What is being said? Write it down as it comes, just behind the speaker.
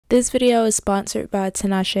This video is sponsored by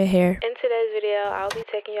Tinashe Hair. In today's video, I'll be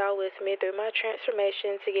taking y'all with me through my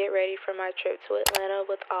transformation to get ready for my trip to Atlanta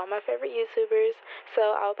with all my favorite YouTubers. So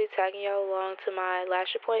I'll be tagging y'all along to my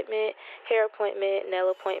lash appointment, hair appointment,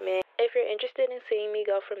 nail appointment. If you're interested in seeing me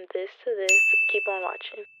go from this to this, keep on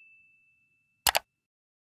watching.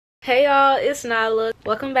 Hey y'all, it's Nyla.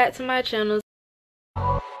 Welcome back to my channel.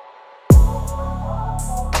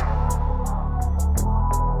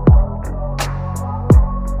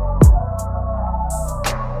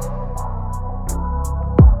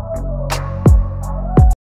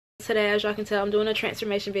 Today, as y'all can tell, I'm doing a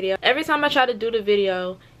transformation video. Every time I try to do the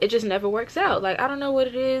video, it just never works out. Like, I don't know what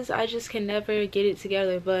it is, I just can never get it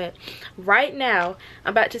together. But right now,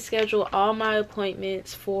 I'm about to schedule all my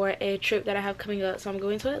appointments for a trip that I have coming up. So I'm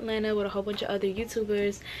going to Atlanta with a whole bunch of other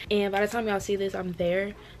YouTubers, and by the time y'all see this, I'm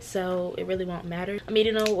there, so it really won't matter. I'm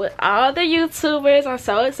meeting up with all the YouTubers. I'm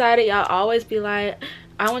so excited. Y'all always be like,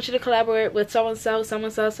 I want you to collaborate with so-and-so,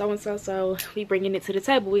 so-and-so, so-and-so. So we bringing it to the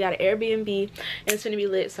table. We got an Airbnb and it's gonna be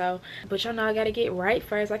lit. So, but y'all know I gotta get right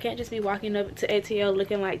first. I can't just be walking up to ATL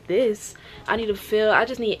looking like this. I need to feel, I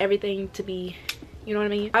just need everything to be, you know what I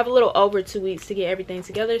mean? I have a little over 2 weeks to get everything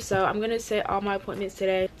together. So I'm gonna set all my appointments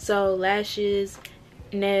today. So lashes,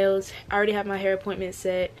 nails, I already have my hair appointment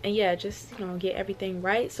set, and yeah, just, you know, get everything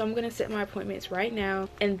right. So I'm gonna set my appointments right now,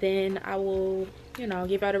 and then I will, you know,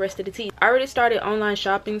 give out the rest of the tea. I already started online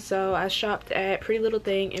shopping, so I shopped at Pretty Little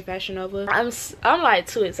Thing in Fashion Nova. I'm like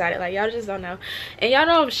too excited, like y'all just don't know, and y'all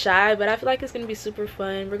know I'm shy, but I feel like it's gonna be super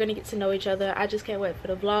fun. We're gonna get to know each other. I just can't wait for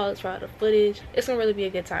the vlogs, for all the footage. It's gonna really be a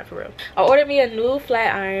good time for real. I ordered me a new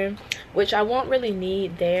flat iron, which I won't really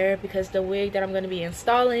need there because the wig that I'm gonna be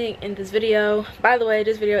installing in this video, by the way,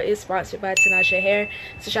 this video is sponsored by Tinashe Hair,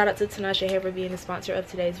 so shout out to Tinashe Hair for being the sponsor of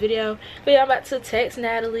today's video. But yeah, I'm about to text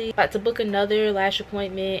Natalie, about to book another lash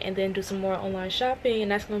appointment, and then do some more online shopping, and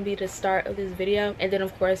that's going to be the start of this video. And then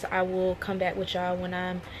of course I will come back with y'all when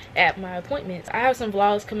I'm at my appointments. I have some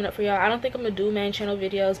vlogs coming up for y'all. I don't think I'm gonna do main channel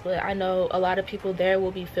videos, but I know a lot of people there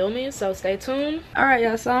will be filming, so stay tuned. All right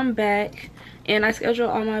y'all, so I'm back and I scheduled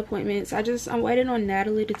all my appointments. I'm waiting on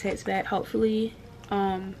Natalie to text back. Hopefully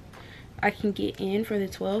I can get in for the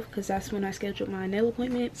 12th because that's when I scheduled my nail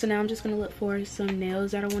appointment. So now I'm just gonna look for some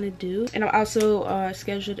nails that I want to do, and I also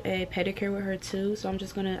scheduled a pedicure with her too. So I'm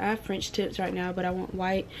just gonna, I have French tips right now, but I want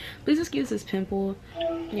white. Please excuse this pimple.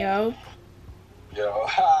 Yo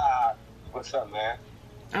What's up, man?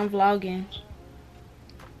 I'm vlogging.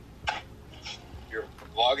 You're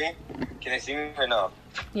vlogging? Can they see me or no?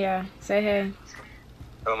 Yeah, say hey.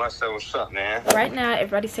 Tell myself what's up, man. Right now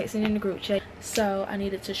everybody's texting in the group chat, so I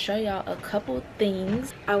needed to show y'all a couple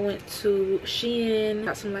things. I went to Shein,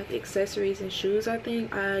 got some like accessories and shoes. I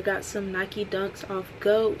think I got some Nike Dunks off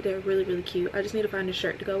GOAT. They're really cute. I just need to find a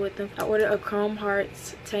shirt to go with them. I ordered a Chrome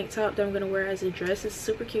Hearts tank top that I'm gonna wear as a dress. It's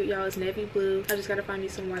super cute, y'all. It's navy blue. I just gotta find me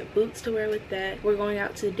some white boots to wear with that. We're going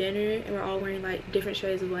out to dinner and we're all wearing like different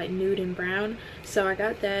shades of like nude and brown, so I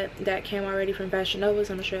got that came already from Fashion Nova,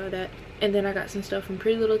 so I'm gonna show y'all that. And then I got some stuff from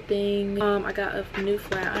Pretty Little Thing. I got a new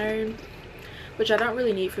flat iron, which I don't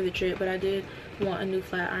really need for the trip, but I did want a new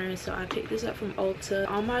flat iron, so I picked this up from Ulta.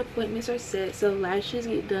 All my appointments are set, so lashes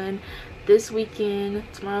get done this weekend.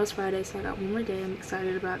 Tomorrow's Friday, so I got one more day. I'm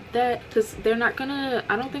excited about that because they're not gonna,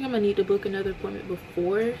 I don't think I'm gonna need to book another appointment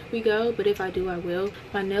before we go, but if I do, I will.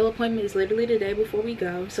 My nail appointment is literally the day before we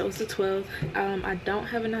go, so it's the 12th. I don't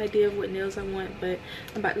have an idea of what nails I want, but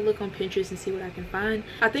I'm about to look on Pinterest and see what I can find.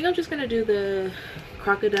 I think I'm just gonna do the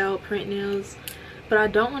crocodile print nails, but I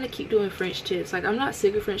don't want to keep doing French tips. Like, I'm not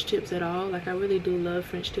sick of French tips at all. Like, I really do love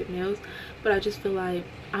French tip nails, but I just feel like,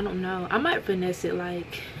 I don't know, I might finesse it.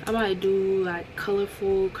 Like, I might do like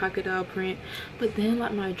colorful crocodile print, but then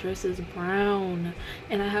like my dress is brown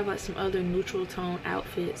and I have like some other neutral tone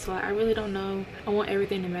outfits, so like, I really don't know. I want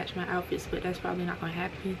everything to match my outfits, but that's probably not gonna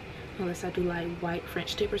happen unless I do like white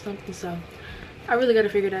French tip or something. So I really gotta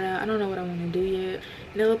figure that out. I don't know what I want to do yet.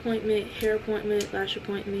 Nail appointment, hair appointment, lash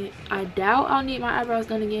appointment. I doubt I'll need my eyebrows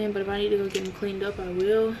done again, but if I need to go get them cleaned up, I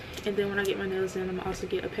will. And then when I get my nails done, I'm gonna also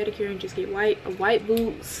get a pedicure and just get white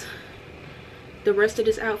boots. The rest of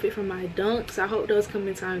this outfit from my Dunks, I hope those come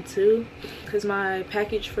in time too, because my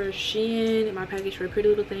package for Shein and my package for Pretty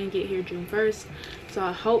Little Thing get here June 1st. So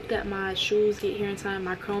I hope that my shoes get here in time.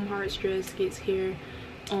 My Chrome Hearts dress gets here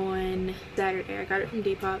on Saturday. I got it from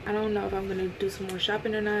Depop. I don't know if I'm gonna do some more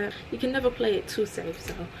shopping or not. You can never play it too safe,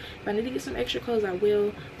 so if I need to get some extra clothes, I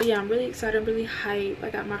will. But yeah, I'm really excited. I'm really hyped. I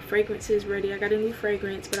got my fragrances ready. I got a new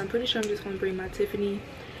fragrance, but I'm pretty sure I'm just gonna bring my Tiffany,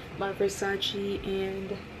 my Versace,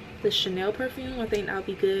 and the Chanel perfume. I think that'll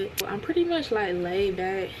be good. I'm pretty much like laid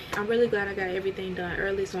back. I'm really glad I got everything done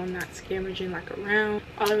early, so I'm not scavenging like around.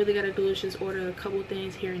 All I really gotta do is just order a couple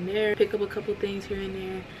things here and there, pick up a couple things here and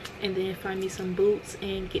there, and then find me some boots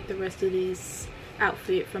and get the rest of this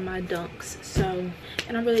outfit from my dunks. So,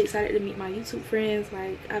 and I'm really excited to meet my YouTube friends.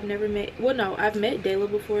 Like, I've never met, well no, I've met Dayla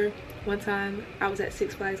before. One time I was at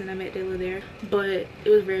Six Flags and I met Dayla there, but it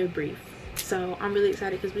was very brief. So I'm really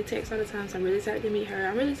excited because we text all the time, so I'm really excited to meet her.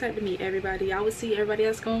 I'm really excited to meet everybody. Y'all will see everybody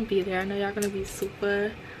else gonna be there. I know y'all gonna be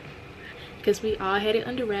super, because we all had it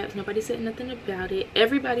under wraps. Nobody said nothing about it.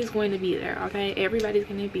 Everybody's going to be there, okay? Everybody's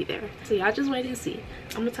gonna be there. So y'all just wait and see.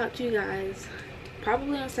 I'm gonna talk to you guys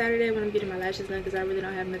probably on Saturday when I'm getting my lashes done, because I really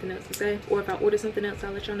don't have nothing else to say. Or if I order something else,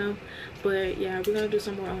 I'll let y'all know. But yeah, we're gonna do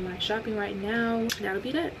some more online shopping right now. That'll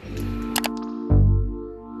be that.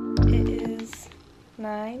 It is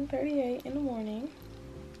 9:38 in the morning.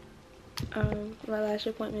 My lash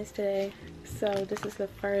appointment's today, so this is the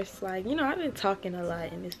first, like, you know, I've been talking a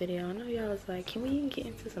lot in this video. I know y'all was like, can we get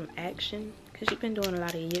into some action, because you've been doing a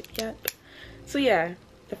lot of yip yap. So yeah,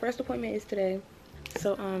 the first appointment is today.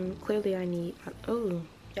 So clearly I need, oh,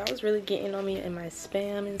 y'all was really getting on me in my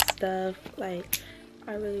spam and stuff. Like,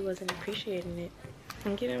 I really wasn't appreciating it.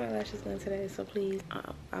 I'm getting my lashes done today, so please,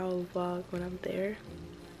 I'll vlog when I'm there.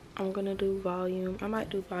 I'm gonna do volume. I might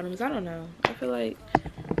do bottoms, I don't know. I feel like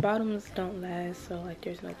bottoms don't last, so like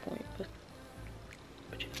there's no point. But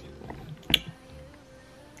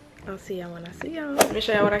I'll see y'all when I see y'all. Let me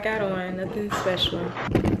show y'all what I got on. Nothing special.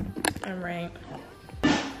 I'm right.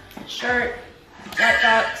 Shirt, white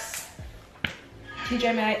socks,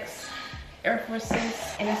 TJ Maxx, Air Forces,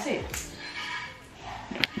 and that's it.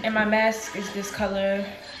 And my mask is this color.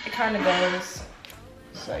 It kind of goes.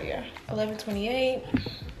 So yeah, 11:28.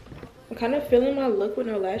 I'm kind of feeling my look with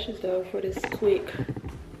no lashes though for this quick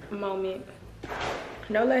moment.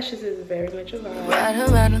 No lashes is very much a vibe. Right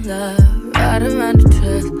around the love, right around the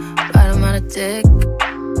truth, right around the dick.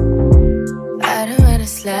 Right around the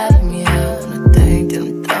slap me out, and I think that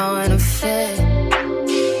I'm throwing a fit.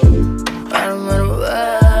 Right around the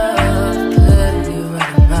world, play you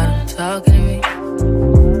right around talking to me.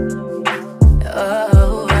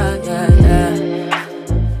 Oh, yeah, yeah.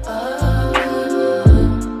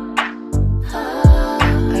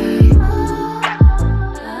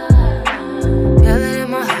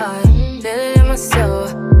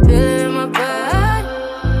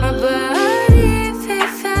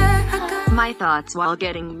 My thoughts while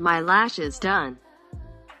getting my lashes done.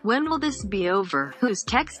 When will this be over? Who's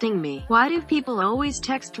texting me? Why do people always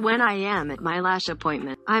text when I am at my lash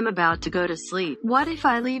appointment? I'm about to go to sleep. What if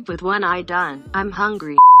I leave with one eye done? I'm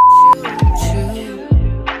hungry. I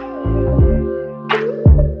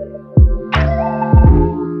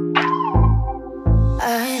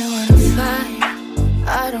don't wanna fight,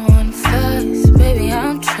 I don't wanna fuss. Baby,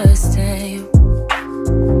 I'm trusting you,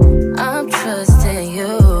 I'm trusting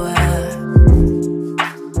you.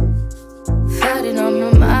 Fighting on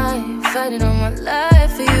my mind, fighting on my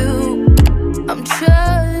life for you. I'm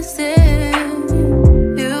trusting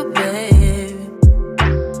you, baby.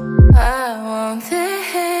 I want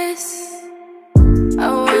this, I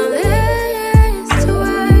want this to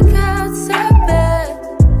work out so bad.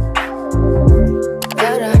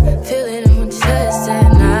 But I feel it in my chest at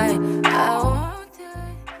night. I want it,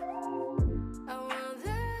 I want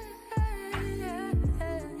it,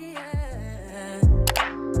 yeah.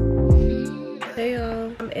 Hey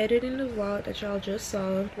y'all, I'm editing the vlog that y'all just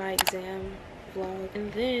saw, my exam vlog,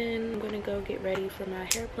 and then I'm gonna go get ready for my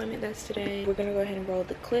hair appointment that's today. We're gonna go ahead and roll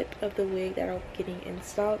the clip of the wig that I'm getting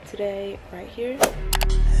installed today right here.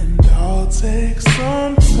 And I'll take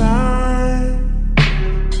some time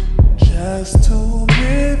just to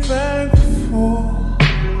be thankful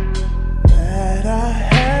that I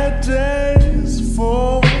had days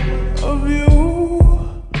full of you.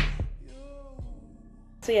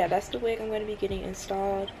 So yeah, that's the wig I'm going to be getting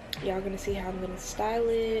installed. Y'all gonna see how I'm gonna style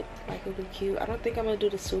it. Like, it'll be cute. I don't think I'm gonna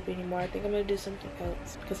do the swoop anymore. I think I'm gonna do something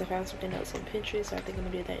else because I found something else on Pinterest, so I think I'm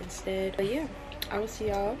gonna do that instead. But yeah, I will see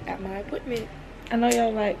y'all at my appointment. I know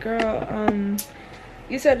y'all like, girl,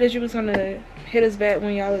 you said that you was gonna hit us back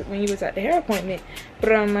when you was at the hair appointment,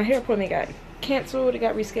 but my hair appointment got canceled. It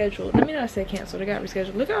got rescheduled. Let me not say canceled, it got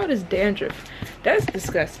rescheduled. Look at all this dandruff. That's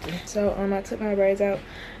disgusting. So I took my braids out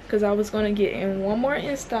because I was gonna get in one more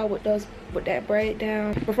install with that braid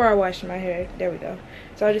down before I washed my hair. There we go.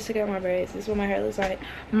 So I just took out my braids. This is what my hair looks like.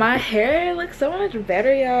 My hair looks so much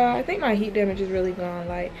better, y'all. I think my heat damage is really gone.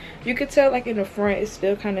 Like, you could tell, like, in the front it's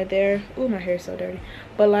still kind of there. Ooh, my hair's so dirty.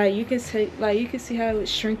 But like, you can see how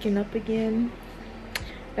it's shrinking up again.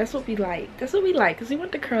 That's what we like. That's what we like, because we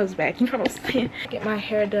want the curls back. You know what I'm saying? Get my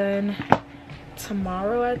hair done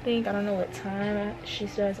tomorrow, I think. I don't know what time. She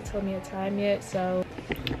still hasn't told me a time yet. So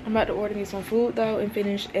I'm about to order me some food though and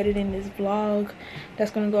finish editing this vlog that's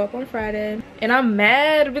gonna go up on Friday. And I'm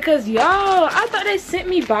mad because y'all, I thought they sent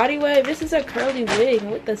me body wave. This is a curly wig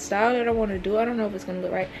with the style that I want to do. I don't know if it's gonna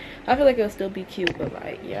look right. I feel like it'll still be cute, but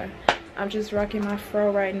like, yeah, I'm just rocking my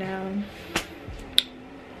fro right now.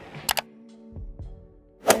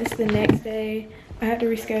 It's the next day. I had to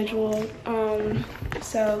reschedule.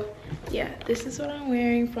 So yeah, this is what I'm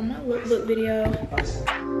wearing from my look video.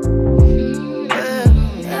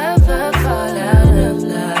 Never fall out of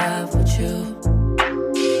love with you.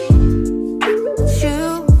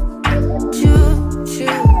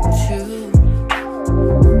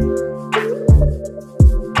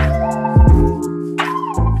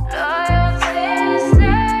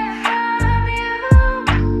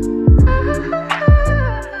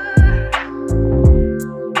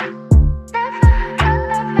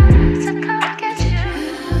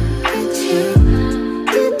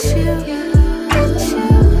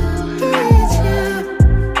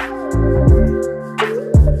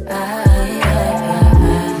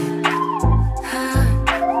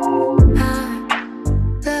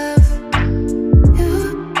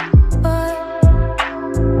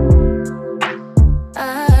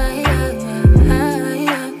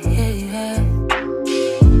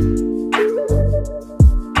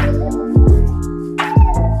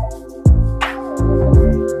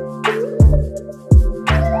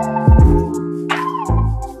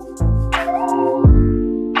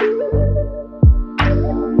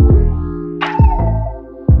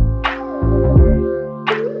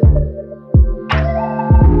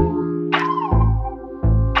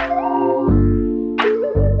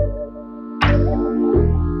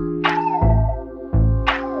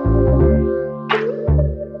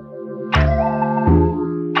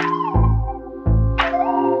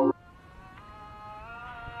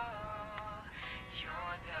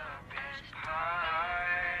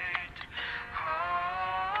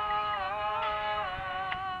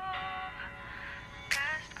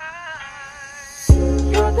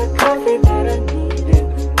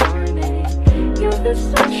 The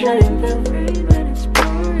sunshine, the rain when it's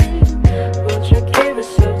pouring. Won't you give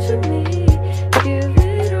yourself to me? Give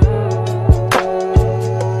it all.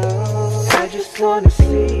 I just wanna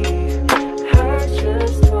see. I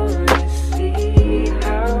just wanna see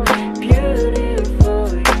how beautiful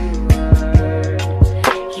you are.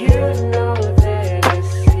 You know that I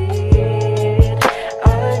see it. I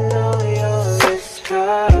know you're the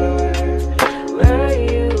star. Where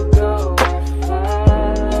you go, I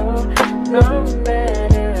follow. No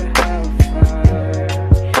matter how far.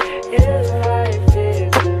 If life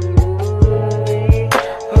is a movie,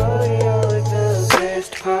 oh, you're the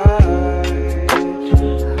best part.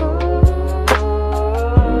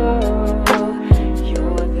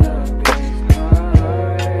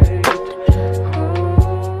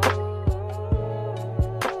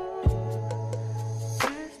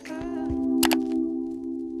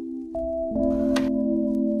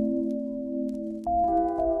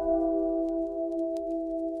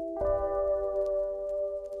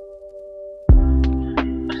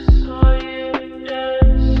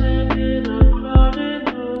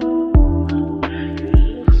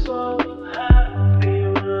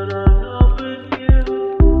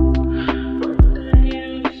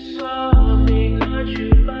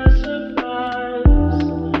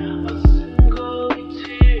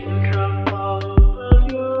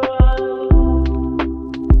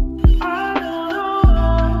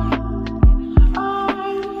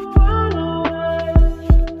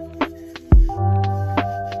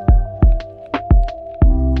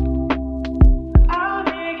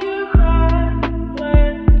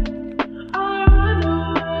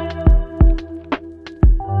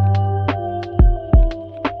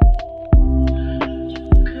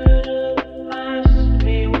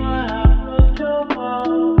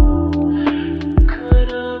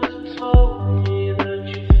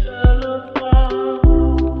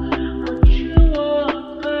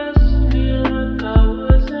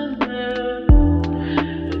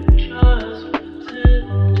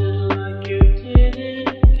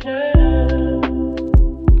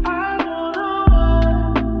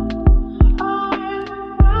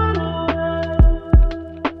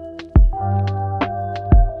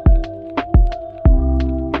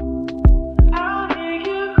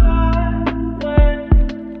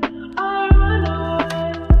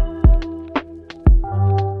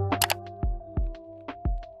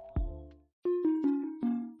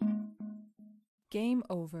 Game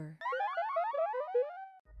over.